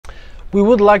we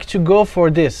would like to go for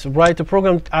this, right? The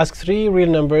program asks three real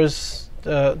numbers,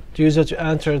 the user to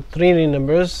enter three real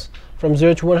numbers from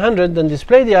 0 to 100, then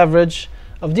display the average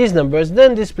of these numbers,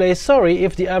 then display sorry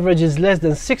if the average is less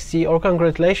than 60 or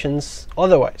congratulations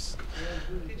otherwise.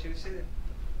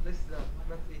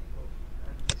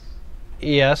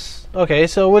 Yes, okay,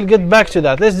 so we'll get back to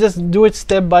that. Let's just do it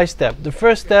step by step. The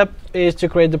first step is to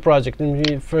create the project, and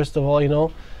we first of all, you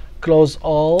know, close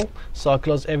all. So I'll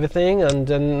close everything, and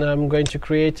then I'm going to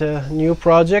create a new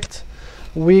project,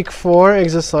 week 4,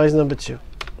 exercise number 2.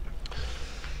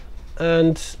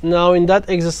 And now in that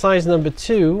exercise number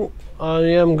 2, I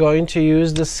am going to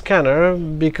use the scanner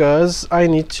because I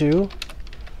need to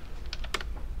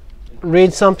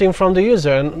read something from the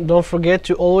user. And don't forget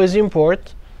to always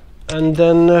import, and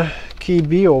then key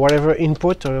B or whatever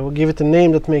input, or give it a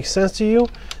name that makes sense to you.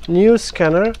 New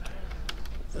scanner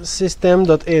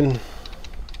system.in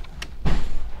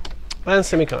and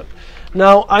semicolon.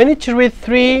 Now I need to read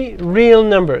 3 real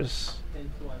numbers.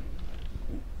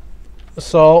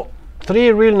 So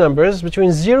 3 real numbers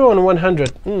between 0 and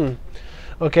 100.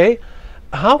 Okay,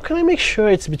 how can I make sure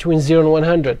it's between 0 and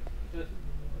 100?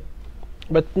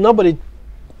 But nobody,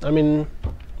 I mean,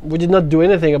 we did not do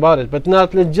anything about it, but now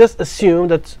let's just assume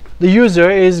that the user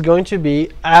is going to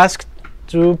be asked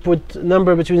to put a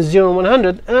number between 0 and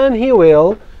 100, and he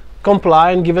will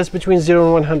comply and give us between 0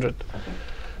 and 100.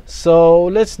 So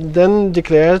let's then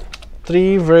declare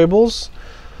 3 variables,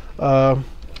 n1,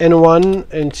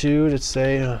 n2, let's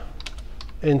say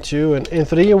n2 and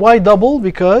n3. Why double?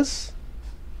 Because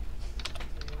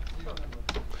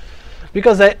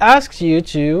I asked you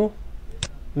to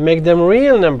make them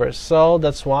real numbers, so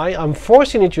that's why I'm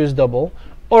forcing you to use double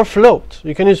or float.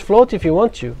 You can use float if you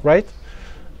want to, right?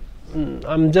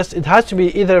 It has to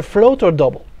be either float or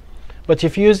double. But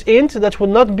if you use int, that would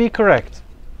not be correct,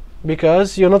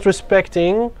 because you're not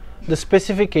respecting the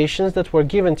specifications that were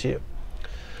given to you.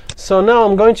 So now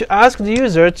I'm going to ask the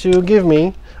user to give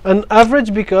me an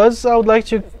average, because I would like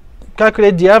to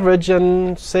calculate the average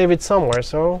and save it somewhere.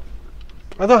 So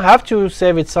I don't have to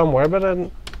save it somewhere,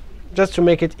 but just to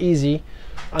make it easy,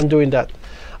 I'm doing that.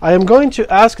 I am going to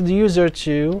ask the user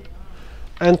to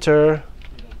enter,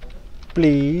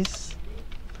 please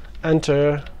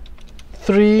enter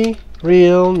 3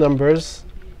 real numbers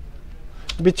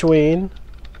between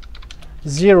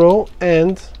 0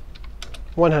 and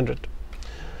 100.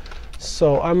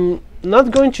 So I'm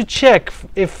not going to check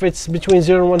if it's between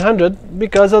 0 and 100,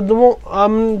 because at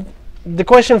the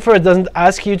question first doesn't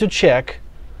ask you to check,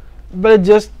 but it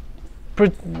just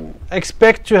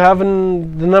expect to have the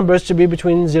numbers to be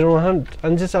between 0 and 100.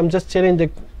 And I'm just telling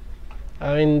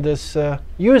this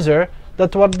user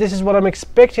that this is what I'm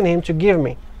expecting him to give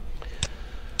me.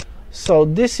 So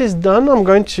this is done. I'm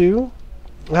going to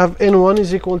have n1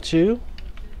 is equal to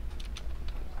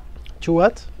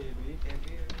what?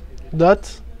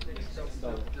 Dot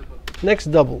next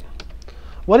double.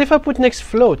 What if I put next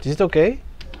float? Is it okay?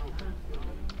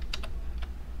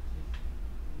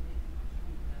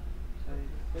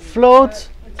 Float,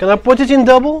 can I put it in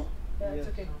double?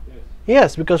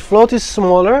 Yes, because float is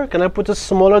smaller. Can I put a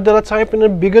smaller data type in a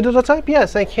bigger data type?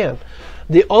 Yes, I can.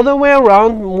 The other way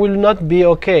around will not be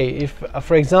okay. If,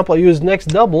 for example, I use next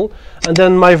double and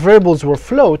then my variables were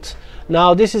float,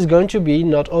 now this is going to be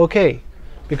not okay,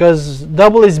 because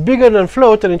double is bigger than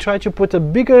float, and I try to put a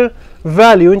bigger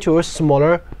value into a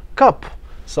smaller cup.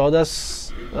 So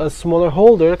that's a smaller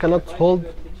holder cannot hold.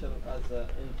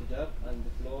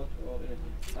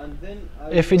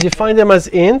 If we define them as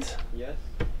int, yes,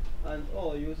 and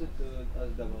use it as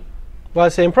double. Well,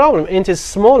 same problem. Int is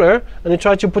smaller, and you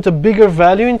try to put a bigger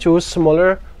value into a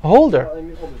smaller holder. I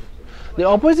mean opposite. The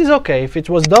opposite is okay. If it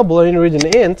was double and you read an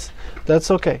int,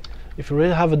 that's okay. If you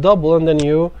really have a double and then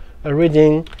you are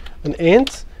reading an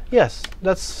int, yes,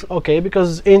 that's okay,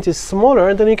 because int is smaller,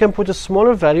 and then you can put a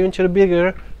smaller value into a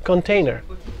bigger container.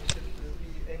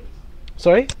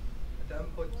 Sorry?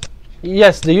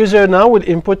 Yes, the user now will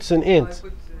input an int.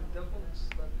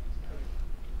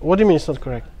 What do you mean it's not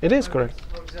correct? It is correct.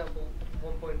 For example,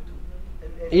 1.2.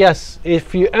 Yes,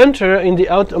 if you enter in the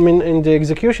in the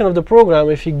execution of the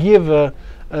program, if you give a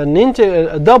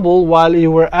double while you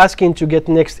were asking to get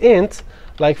next int,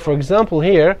 like for example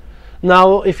here,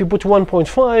 now if you put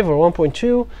 1.5 or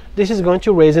 1.2, this is going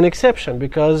to raise an exception,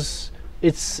 because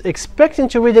it's expecting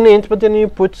to read an int, but then you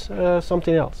put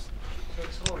something else.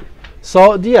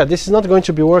 So yeah, this is not going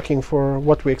to be working for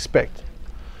what we expect.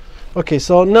 Okay,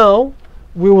 so now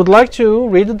we would like to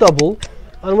read a double,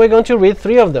 and we're going to read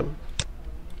 3 of them.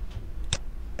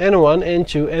 n1,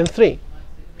 n2, n3.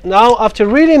 Now after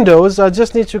reading those, I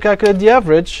just need to calculate the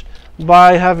average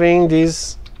by having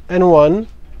these n1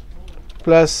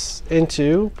 plus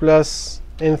int2 plus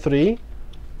int3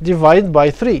 divided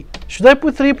by 3. Should I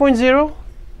put 3.0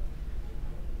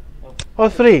 or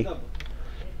 3? Double.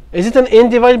 Is it an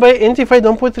int divided by int if I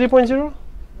don't put 3.0?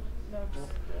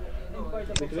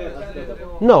 Declare as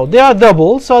double. No, they are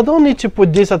double, so I don't need to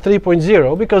put this at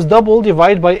 3.0 because double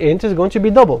divided by int is going to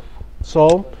be double.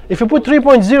 So if you put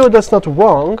 3.0, that's not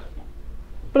wrong,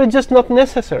 but it's just not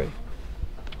necessary.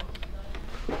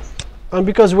 And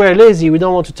because we're lazy, we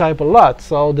don't want to type a lot,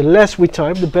 so the less we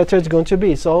type, the better it's going to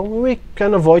be. So we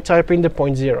can avoid typing the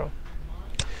 0.0.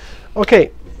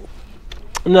 Okay,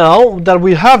 now that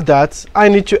we have that, I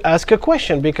need to ask a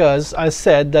question because I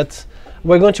said that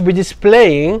we're going to be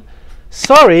displaying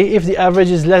sorry if the average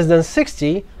is less than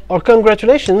 60 or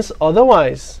congratulations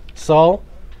otherwise. So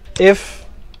if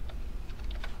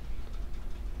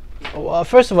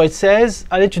first of all, it says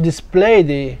I need to display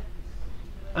the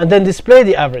and then display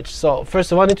the average. So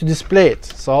first of all, I need to display it.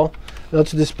 So not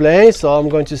to display, so I'm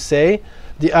going to say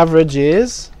the average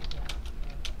is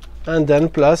and then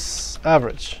plus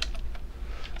average.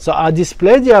 So I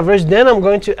display the average, then I'm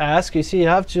going to ask, you see, you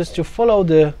have just to follow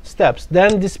the steps.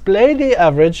 Then display the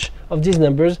average of these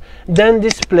numbers, then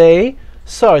display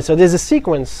sorry. So there's a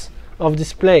sequence of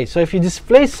display. So if you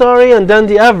display sorry and then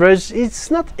the average, it's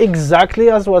not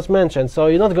exactly as was mentioned. So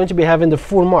you're not going to be having the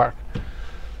full mark.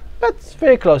 But it's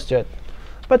very close to it.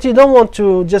 But you don't want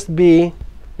to just be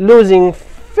losing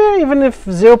even if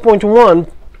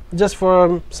 0.1 just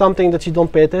for something that you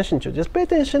don't pay attention to. Just pay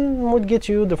attention would get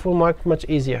you the full mark much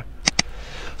easier.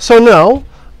 So now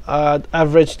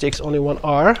average takes only one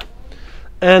R,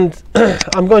 and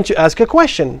I'm going to ask a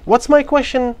question. What's my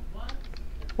question?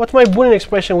 What my Boolean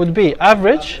expression would be?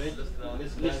 Average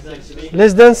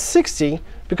less than 60,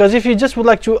 because if you just would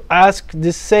like to ask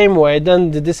the same way,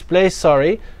 then the display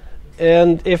sorry,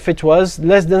 and if it was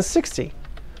less than 60.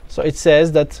 So it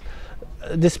says that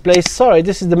display sorry,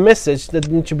 this is the message that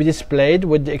needs to be displayed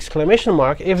with the exclamation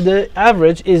mark if the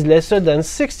average is lesser than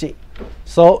 60.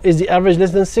 So is the average less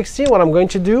than 60? What I'm going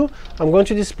to do, I'm going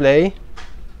to display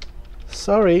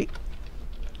sorry.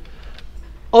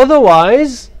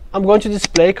 Otherwise, I'm going to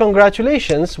display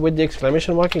congratulations with the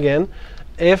exclamation mark again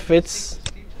if it's,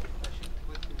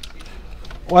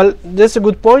 well, that's a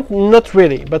good point. Not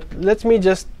really, but let me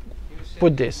just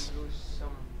put this.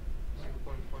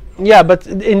 Yeah, but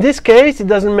in this case, it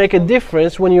doesn't make a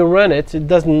difference when you run it. It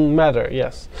doesn't matter,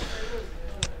 yes.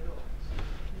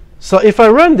 So if I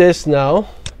run this now,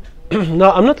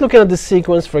 now I'm not looking at the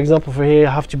sequence. For example, for here,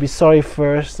 I have to be sorry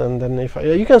first, and then if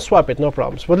you can swap it, no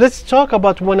problems. But let's talk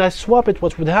about when I swap it,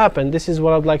 what would happen. This is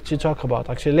what I'd like to talk about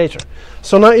actually later.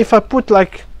 So now if I put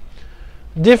like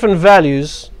different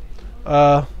values,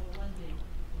 what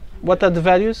are the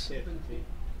values? 33.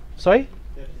 Sorry?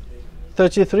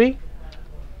 33?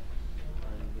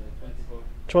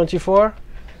 24?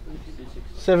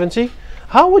 70?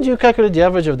 How would you calculate the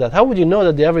average of that? How would you know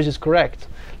that the average is correct?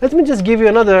 Let me just give you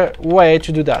another way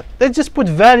to do that. Let's just put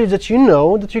values that you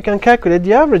know that you can calculate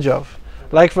the average of.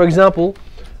 Like, for example,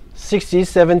 60,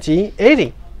 70,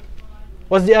 80.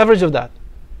 What's the average of that?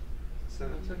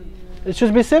 70. It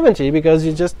should be 70 because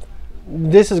you just,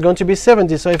 this is going to be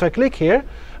 70. So if I click here,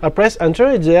 I press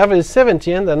enter, the average is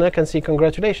 70, and then I can see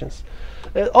congratulations.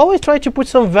 Always try to put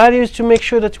some values to make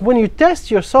sure that when you test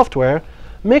your software,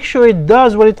 make sure it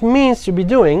does what it means to be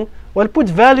doing. Well, put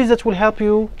values that will help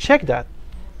you check that.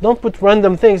 Don't put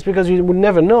random things because you will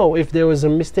never know if there was a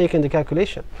mistake in the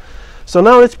calculation. So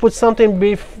now let's put something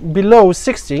below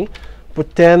 60.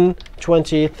 Put 10,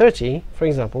 20, 30, for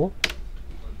example.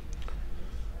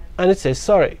 And it says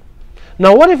sorry.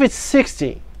 Now what if it's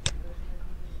 60?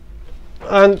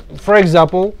 And for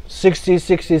example, 60,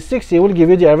 60, 60 will give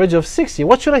you the average of 60.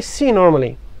 What should I see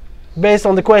normally based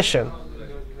on the question?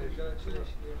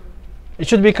 It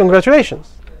should be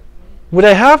congratulations. Would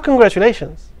I have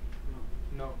congratulations?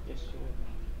 No. Yes.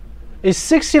 Is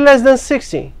 60 less than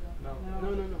 60?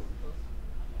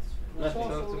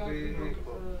 Nothing.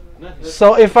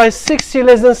 So if I 60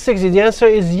 less than 60, the answer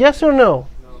is yes or no?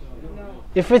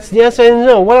 If it's the answer is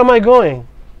no, where am I going?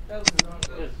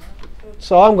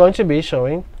 So I'm going to be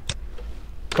showing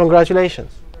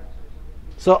congratulations.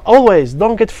 So always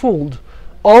don't get fooled.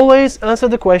 Always answer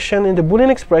the question in the Boolean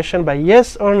expression by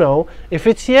yes or no. If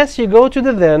it's yes, you go to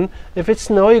the then. If it's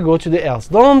no, you go to the else.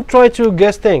 Don't try to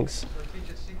guess things.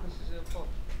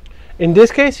 In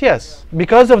this case, yes,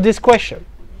 because of this question.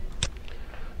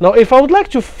 Now, if I would like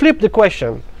to flip the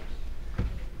question,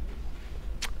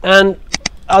 and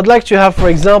I'd like to have, for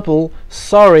example,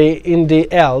 sorry in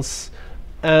the else,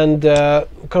 and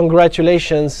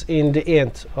congratulations in the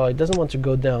int. Oh, it doesn't want to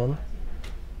go down.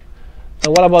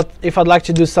 And what about if I'd like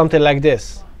to do something like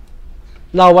this?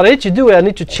 Now what I need to do, I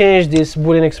need to change this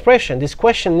Boolean expression. This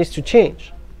question needs to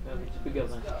change. It's bigger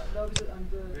than.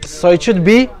 So it should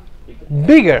be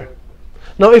bigger.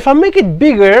 Now if I make it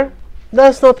bigger,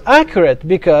 that's not accurate,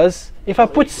 because if I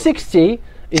put 60,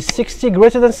 is 60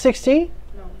 greater than 60?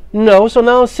 No, so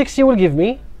now 60 will give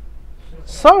me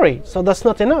sorry, so that's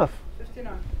not enough.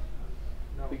 59.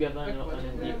 Bigger than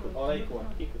and equal. Or equal.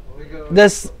 Equal.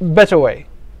 This better way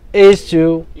is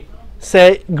to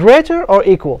say greater or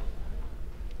equal,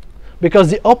 because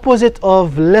the opposite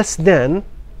of less than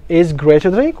is greater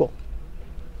than equal.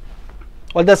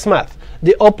 Well, that's math.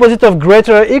 The opposite of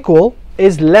greater or equal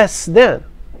is less than.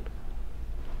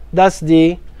 That's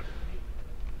the.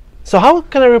 So how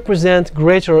can I represent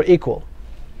greater or equal?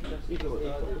 Just equal.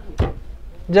 Equal.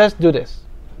 Just do this.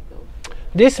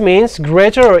 This means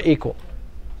greater or equal.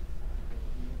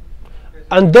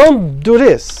 And don't do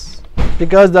this,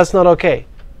 because that's not okay.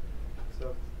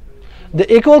 So,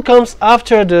 The equal comes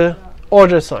after the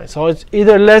order sign. So it's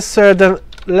either less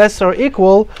or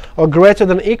equal, or greater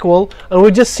than equal. And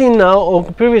we just seen now or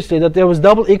previously that there was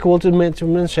double equal to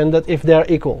mention that if they are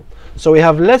equal. So we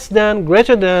have less than,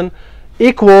 greater than,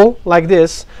 equal like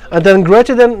this, and then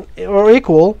greater than or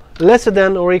equal, lesser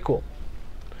than or equal.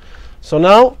 So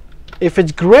now if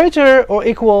it's greater or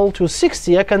equal to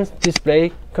 60, I can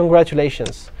display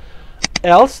congratulations.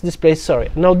 Else display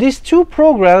sorry. Now these two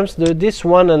programs, this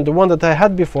one and the one that I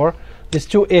had before, these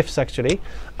two ifs actually,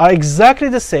 are exactly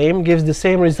the same, gives the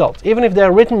same result, even if they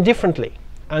are written differently.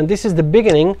 And this is the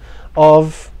beginning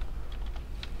of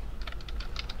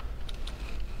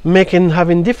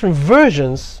having different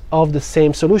versions of the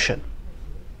same solution.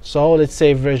 So let's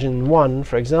say version 1,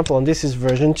 for example, and this is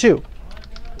version 2.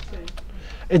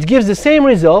 It gives the same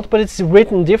result, but it's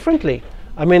written differently.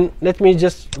 I mean, let me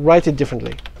just write it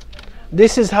differently.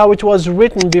 This is how it was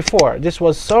written before. This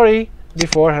was sorry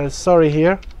before, has sorry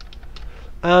here,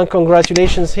 and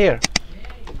congratulations here.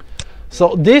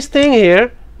 So this thing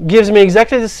here gives me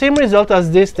exactly the same result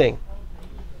as this thing.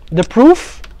 The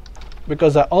proof,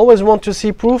 because I always want to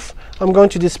see proof, I'm going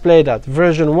to display that.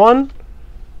 Version 1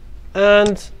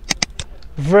 and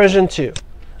version 2.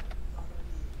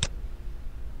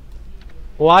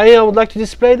 Why I would like to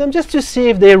display them? Just to see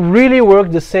if they really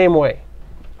work the same way.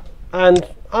 And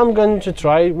I'm going to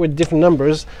try with different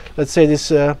numbers. Let's say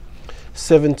this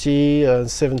 70,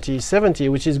 70, 70,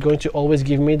 which is going to always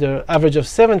give me the average of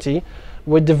 70.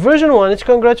 With the version 1, it's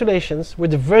congratulations.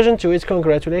 With the version 2, it's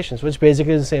congratulations, which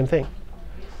basically is the same thing.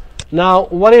 Now,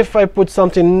 what if I put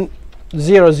something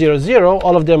 0, 0, 0?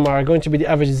 All of them are going to be the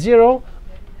average 0.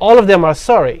 All of them are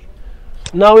sorry.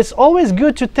 Now, it's always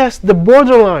good to test the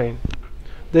borderline.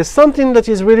 There's something that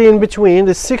is really in between.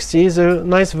 The 60 is a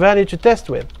nice value to test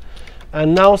with.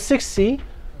 And now 60,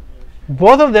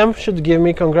 both of them should give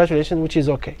me congratulations, which is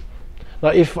okay. Now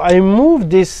if I remove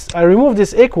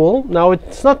this equal, now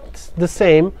it's not the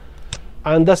same,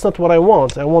 and that's not what I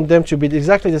want. I want them to be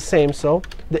exactly the same, so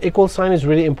the equal sign is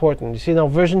really important. You see now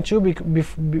version 2,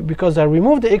 because I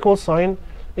removed the equal sign,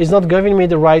 is not giving me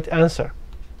the right answer.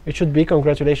 It should be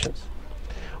congratulations.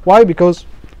 Why? Because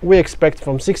we expect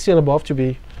from 60 and above to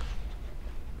be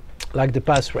like the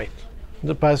pass rate,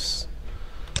 the pass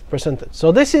percentage.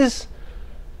 So this is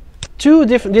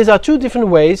these are two different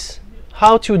ways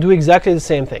how to do exactly the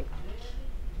same thing.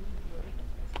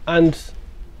 And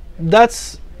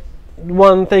that's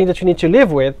one thing that you need to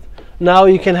live with. Now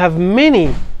you can have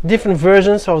many different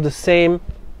versions of the same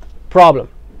problem,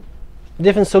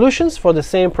 different solutions for the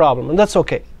same problem, and that's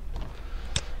okay.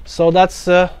 So that's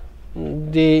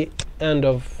the end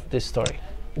of this story.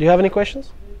 Do you have any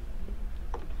questions?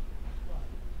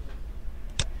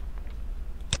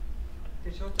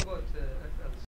 Teacher,